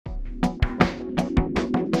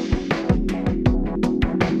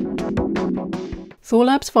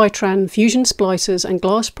Thorlabs Vitran fusion splicers and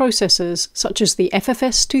glass processors such as the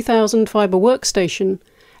FFS2001 fiber workstation,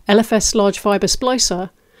 LFS large fiber splicer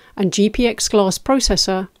and GPX glass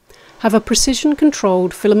processor have a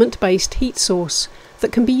precision-controlled filament-based heat source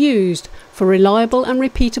that can be used for reliable and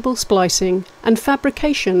repeatable splicing and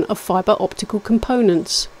fabrication of fiber optical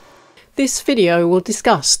components. This video will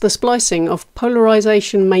discuss the splicing of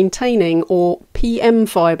polarization maintaining or PM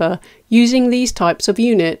fiber using these types of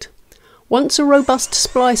unit. Once a robust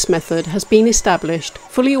splice method has been established,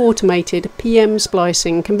 fully automated PM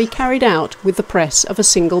splicing can be carried out with the press of a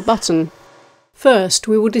single button. First,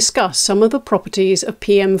 we will discuss some of the properties of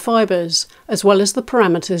PM fibers, as well as the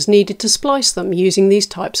parameters needed to splice them using these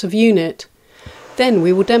types of unit. Then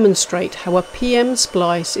we will demonstrate how a PM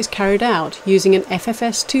splice is carried out using an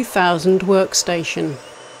FFS2001 workstation.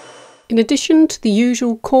 In addition to the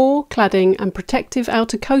usual core, cladding and protective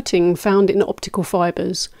outer coating found in optical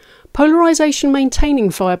fibers, polarization maintaining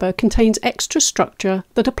fiber contains extra structure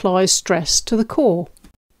that applies stress to the core.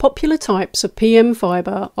 Popular types of PM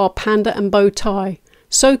fiber are panda and bow tie,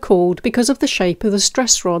 so called because of the shape of the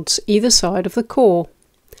stress rods either side of the core.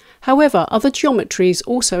 However, other geometries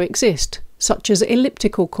also exist, such as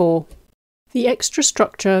elliptical core. The extra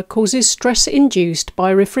structure causes stress induced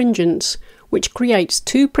by refringence, which creates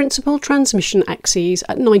two principal transmission axes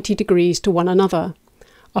at 90 degrees to one another,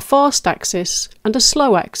 a fast axis and a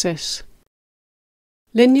slow axis.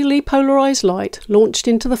 Linearly polarized light launched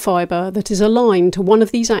into the fiber that is aligned to one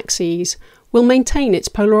of these axes will maintain its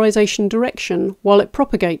polarization direction while it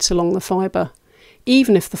propagates along the fiber,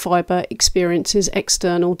 even if the fiber experiences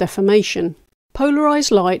external deformation.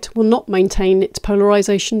 Polarized light will not maintain its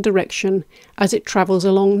polarization direction as it travels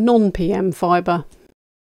along non-PM fiber.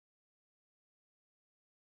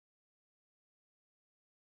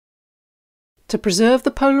 To preserve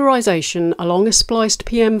the polarization along a spliced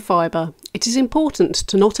PM fiber, it is important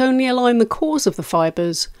to not only align the cores of the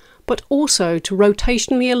fibers, but also to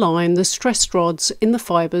rotationally align the stress rods in the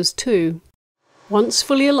fibers too. Once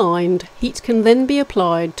fully aligned, heat can then be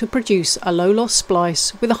applied to produce a low-loss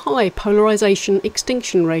splice with a high polarization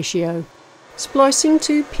extinction ratio. Splicing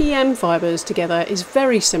two PM fibers together is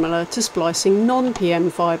very similar to splicing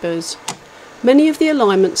non-PM fibers. Many of the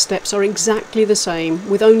alignment steps are exactly the same,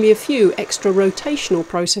 with only a few extra rotational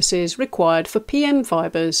processes required for PM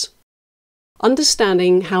fibers.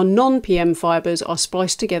 Understanding how non-PM fibers are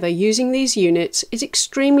spliced together using these units is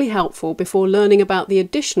extremely helpful before learning about the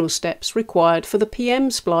additional steps required for the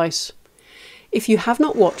PM splice. If you have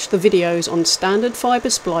not watched the videos on standard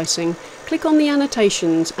fiber splicing, click on the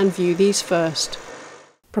annotations and view these first.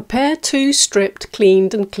 Prepare two stripped,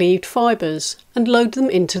 cleaned and cleaved fibers and load them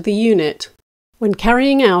into the unit. When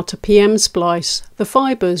carrying out a PM splice, the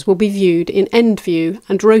fibers will be viewed in end view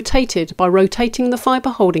and rotated by rotating the fiber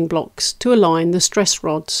holding blocks to align the stress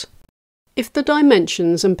rods. If the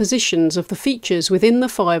dimensions and positions of the features within the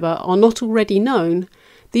fiber are not already known,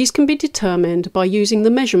 these can be determined by using the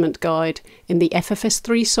measurement guide in the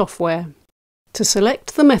FFS3 software. To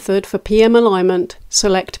select the method for PM alignment,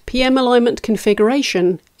 select PM alignment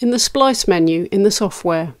configuration in the Splice menu in the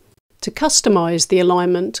software. To customize the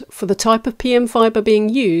alignment for the type of PM fiber being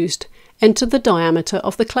used, enter the diameter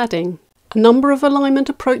of the cladding. A number of alignment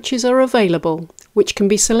approaches are available, which can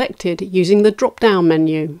be selected using the drop-down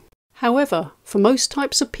menu. However, for most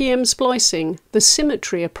types of PM splicing, the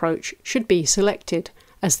symmetry approach should be selected,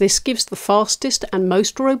 as this gives the fastest and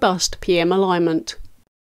most robust PM alignment.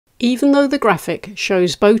 Even though the graphic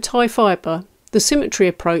shows bow tie fiber, the symmetry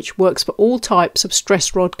approach works for all types of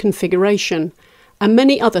stress rod configuration, and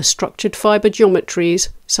many other structured fiber geometries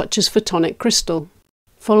such as photonic crystal.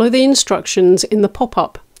 Follow the instructions in the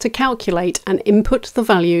pop-up to calculate and input the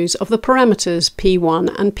values of the parameters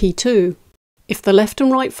P1 and P2. If the left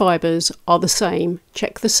and right fibers are the same,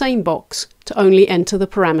 check the same box to only enter the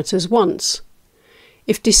parameters once.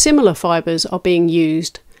 If dissimilar fibers are being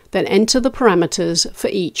used, then enter the parameters for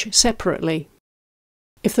each separately.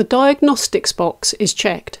 If the diagnostics box is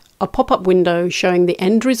checked, a pop-up window showing the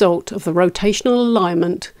end result of the rotational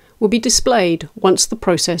alignment will be displayed once the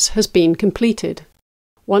process has been completed.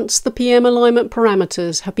 Once the PM alignment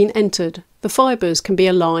parameters have been entered, the fibers can be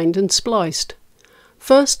aligned and spliced.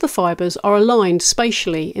 First, the fibers are aligned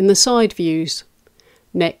spatially in the side views.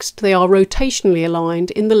 Next, they are rotationally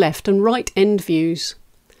aligned in the left and right end views.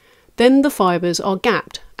 Then the fibers are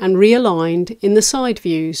gapped and realigned in the side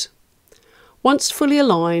views. Once fully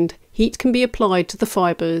aligned, heat can be applied to the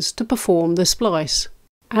fibers to perform the splice.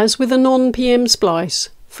 As with a non-PM splice,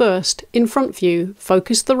 first, in front view,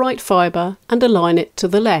 focus the right fiber and align it to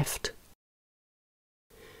the left.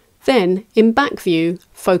 Then, in back view,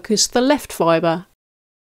 focus the left fiber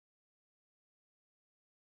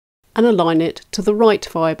and align it to the right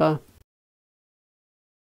fibre.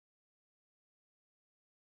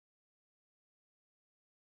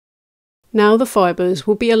 Now the fibres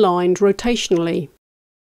will be aligned rotationally.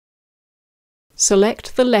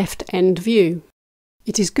 Select the left end view.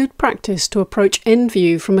 It is good practice to approach end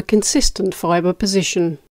view from a consistent fibre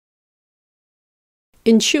position.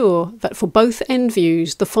 Ensure that for both end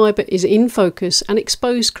views the fibre is in focus and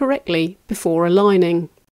exposed correctly before aligning.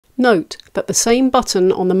 Note that the same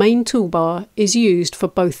button on the main toolbar is used for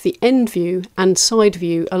both the end view and side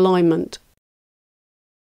view alignment.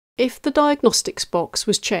 If the diagnostics box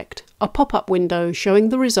was checked, a pop-up window showing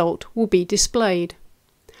the result will be displayed.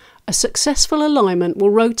 A successful alignment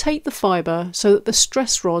will rotate the fibre so that the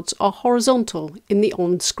stress rods are horizontal in the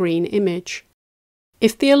on-screen image.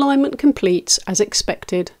 If the alignment completes as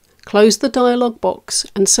expected, close the dialog box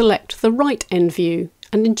and select the right end view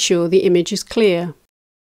and ensure the image is clear.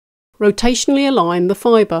 Rotationally align the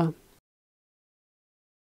fibre.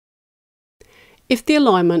 If the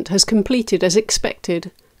alignment has completed as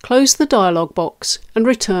expected, close the dialog box and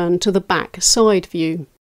return to the back side view.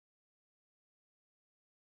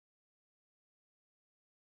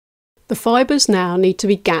 The fibres now need to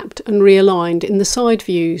be gapped and realigned in the side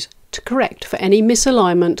views to correct for any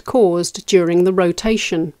misalignment caused during the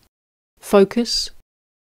rotation. Focus,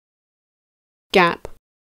 gap,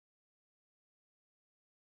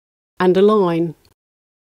 and align.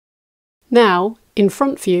 Now, in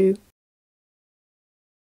front view,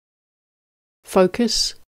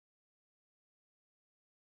 focus,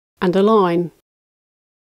 and align.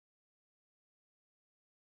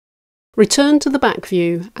 Return to the back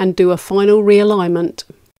view and do a final realignment.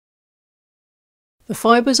 The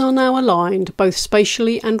fibres are now aligned both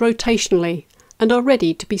spatially and rotationally and are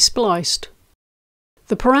ready to be spliced.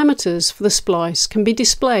 The parameters for the splice can be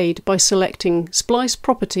displayed by selecting Splice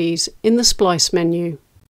Properties in the Splice menu.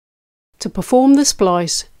 To perform the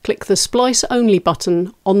splice, click the Splice Only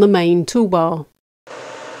button on the main toolbar.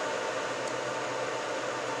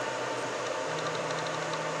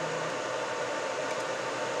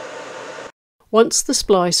 Once the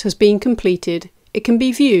splice has been completed, it can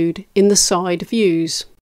be viewed in the side views.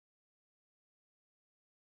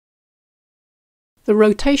 The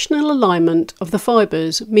rotational alignment of the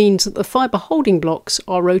fibres means that the fibre holding blocks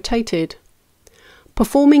are rotated.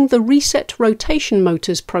 Performing the Reset Rotation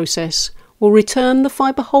Motors process will return the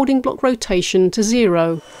fibre holding block rotation to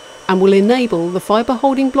 0 and will enable the fibre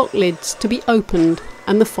holding block lids to be opened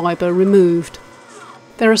and the fibre removed.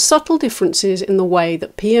 There are subtle differences in the way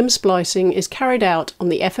that PM splicing is carried out on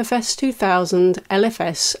the FFS2000,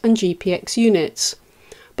 LFS and GPX units,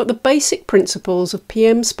 but the basic principles of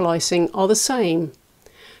PM splicing are the same.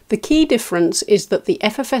 The key difference is that the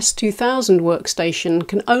FFS2000 workstation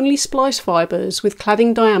can only splice fibres with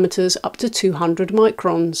cladding diameters up to 200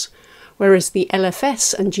 microns, whereas the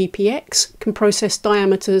LFS and GPX can process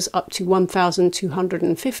diameters up to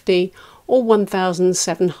 1250 or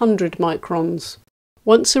 1700 microns.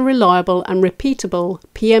 Once a reliable and repeatable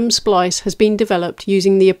PM splice has been developed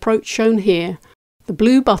using the approach shown here, the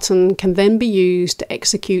blue button can then be used to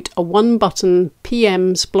execute a one-button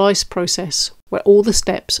PM splice process where all the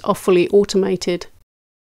steps are fully automated.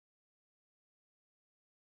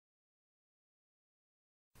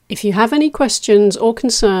 If you have any questions or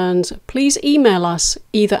concerns, please email us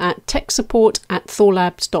either at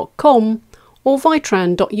techsupport@thorlabs.com or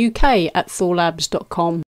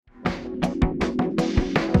vitran.uk@thorlabs.com.